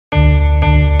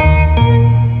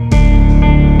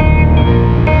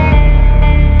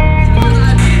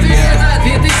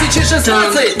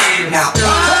16.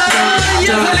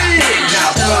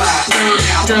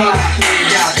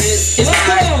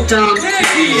 Platon,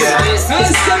 Neki, Nastya,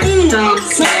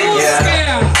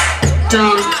 Solonskaya.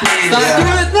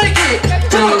 Стартует Neki.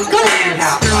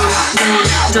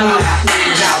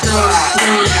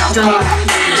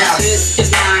 This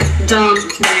is my dumb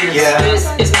media. This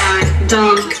is my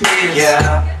dumb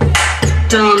media.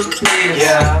 Dumb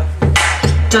media.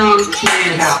 Dumb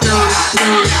media.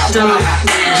 Dumb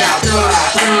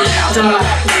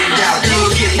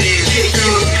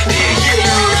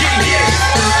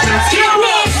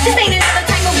This ain't another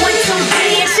type of 1, 2,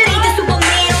 3. Shit ain't the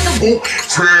Superman on the book.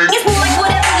 It's more like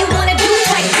whatever you wanna do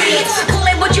type shit. Call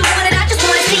it what you wanted, I just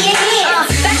wanna see it here.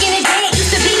 Back in the day, it used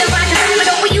to be the Roger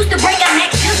Rabbit, but we used to break our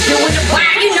necks just doing the why.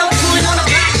 You know, cooling on the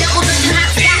block, doubles up the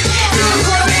hot spot.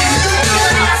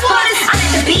 I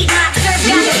let the beat knock, surf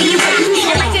got the E-rock.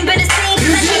 And life ain't been the same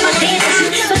since I changed my dance.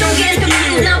 So don't get us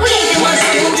confused, now we ain't the ones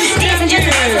who dancing just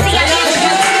to see I dance with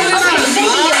you. Okay,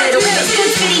 baby, a little bit of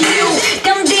good city view.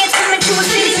 Dumb dance coming to a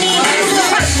city near you. So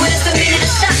rock with us a minute to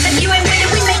stop. If you ain't with it,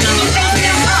 we making your face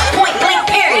jump up. Point blank,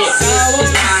 period.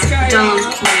 dumb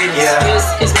media. This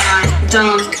is my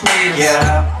dumb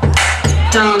media.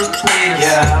 Dumb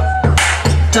media.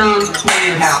 Dumb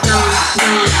media.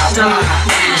 Dumb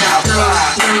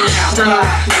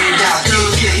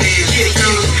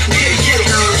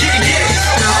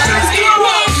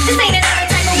This ain't another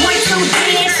type of 1, 2,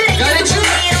 3. Shit ain't just a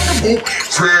man on the book.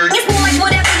 It's more like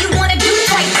whatever you wanna do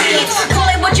type shit. Call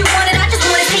it what you wanted, I just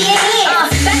wanna see it here.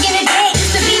 Back in the day, it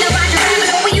used to be the Roger Rabbit,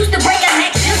 but we used to break our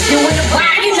necks just doing the why.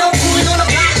 You know, cooling on the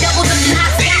block, doubles up the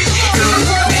hot spot.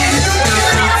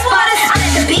 I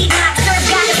let the beat knock, surf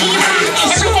got the E-rock. And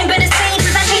life ain't been the same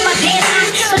since I changed my dance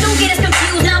line. So don't get us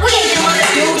confused, now we ain't the ones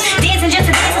who dancing just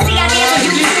to dance and see I dance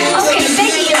with you. Okay,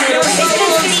 baby, a little bit, it's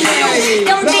good city view.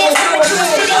 Dumb dance coming to a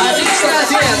city. Отличный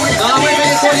ответ. Ну а мы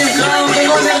переходим к раунду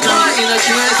номер 2 и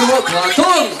начинает его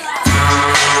Платон.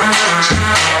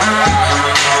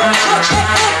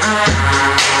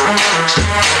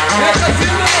 Это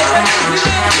финал,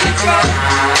 отлично,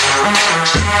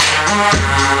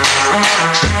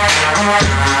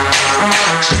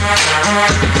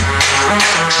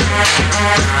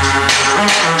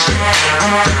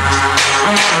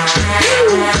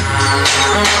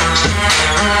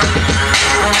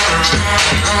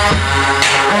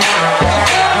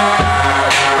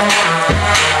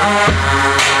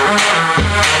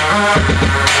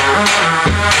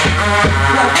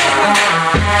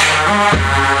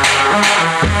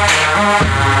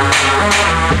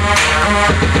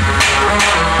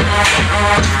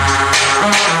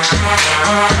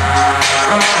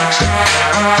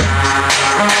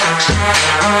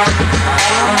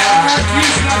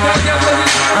 дайте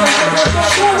аплодисменты.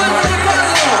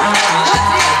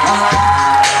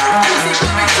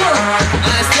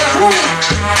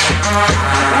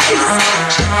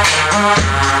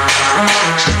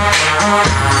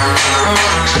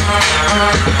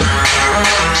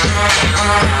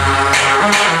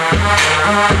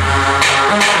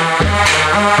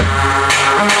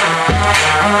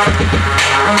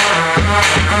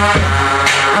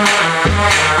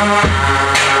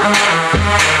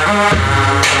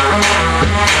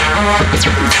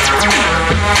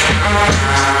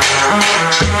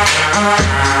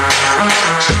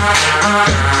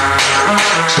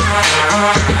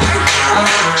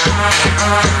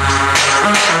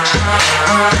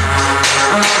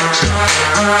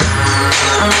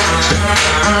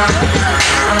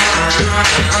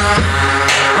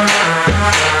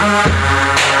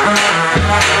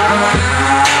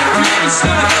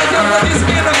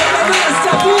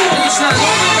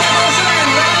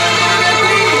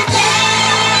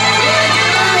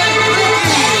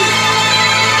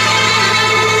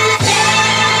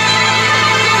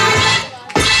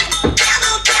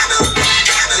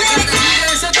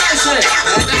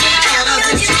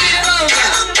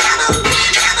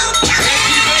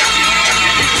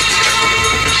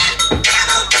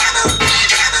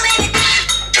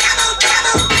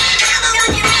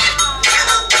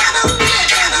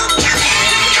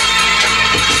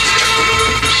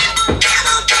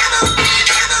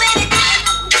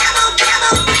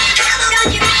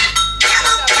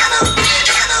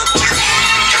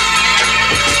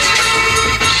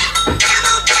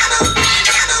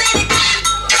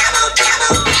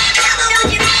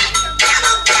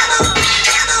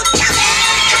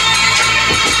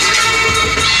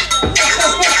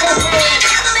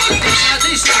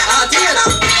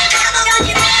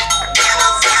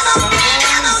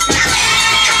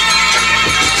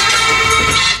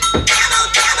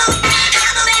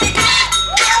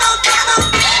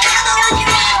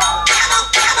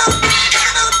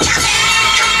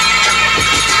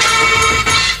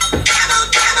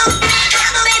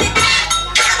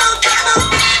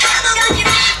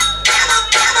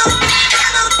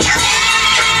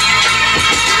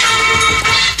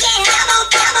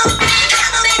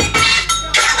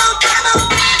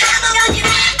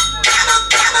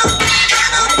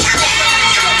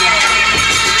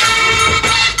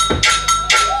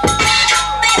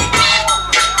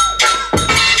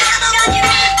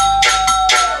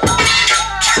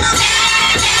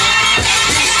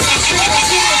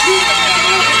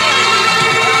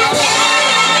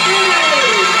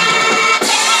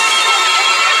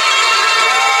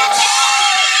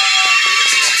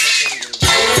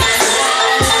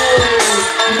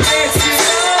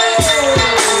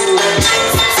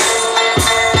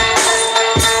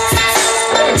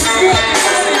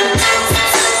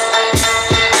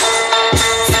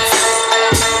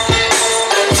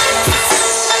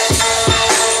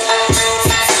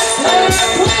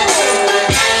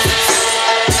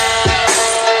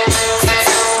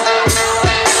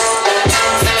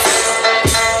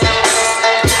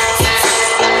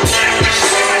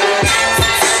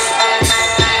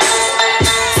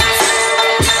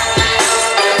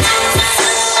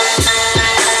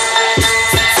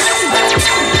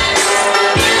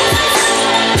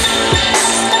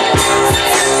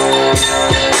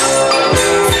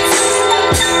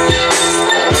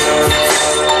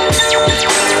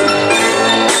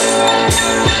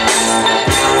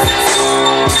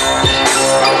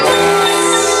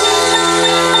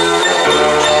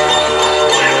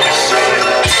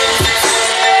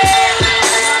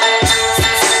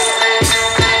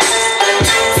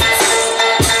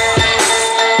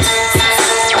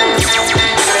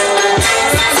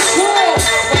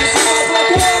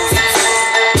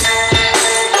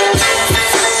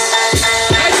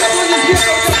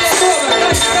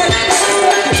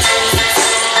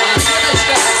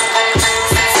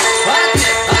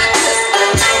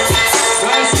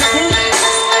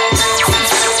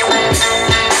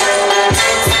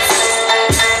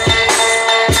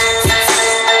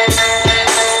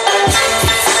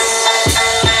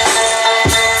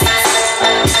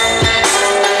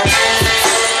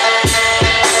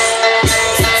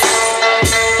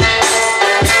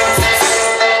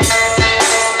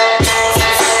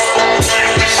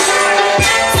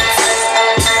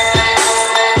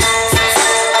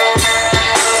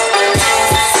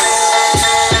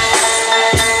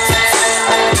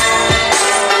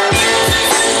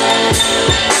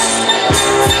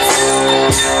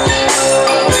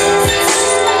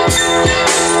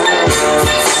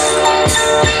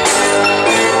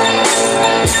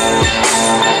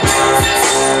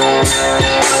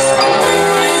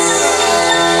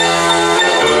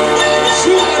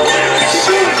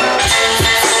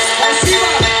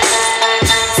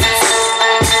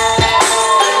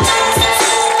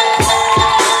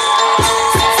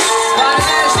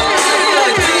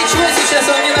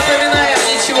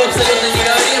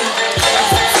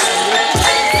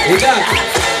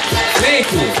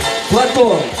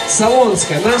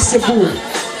 Солонская, Настя Бун,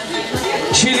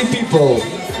 Chelle People,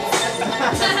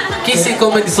 Киси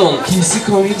Комик Зон. Киси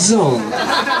Комик Зон,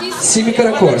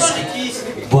 Семикаракорск,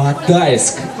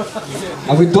 Батайск.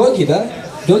 А вы доги, да?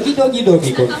 Доги.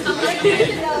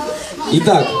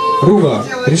 Итак, Руба,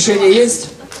 решение есть?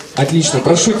 Отлично,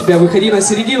 прошу тебя, выходи на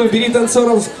середину, бери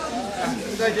танцоров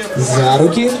за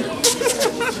руки.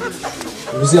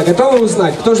 Друзья, готовы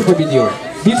узнать, кто же победил?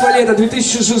 Битва лета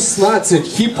 2016,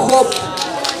 хип-хоп,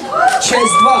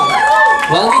 часть 2.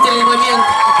 Волнительный момент.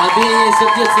 От биения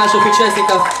сердец наших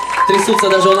участников трясутся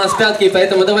даже у нас пятки,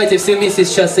 поэтому давайте все вместе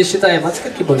сейчас сосчитаем. От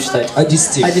скольки будем считать? От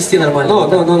 10. От 10 нормально.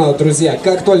 Но, друзья,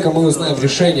 как только мы узнаем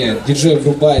решение, диджей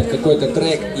врубает какой-то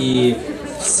трек и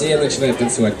все начинают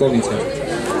танцевать, помните?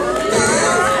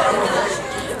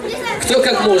 Кто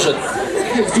как может.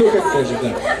 Кто как может,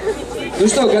 да. Ну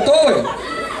что, готовы?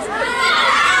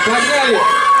 Погнали!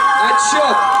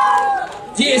 Отсчет!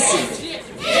 10,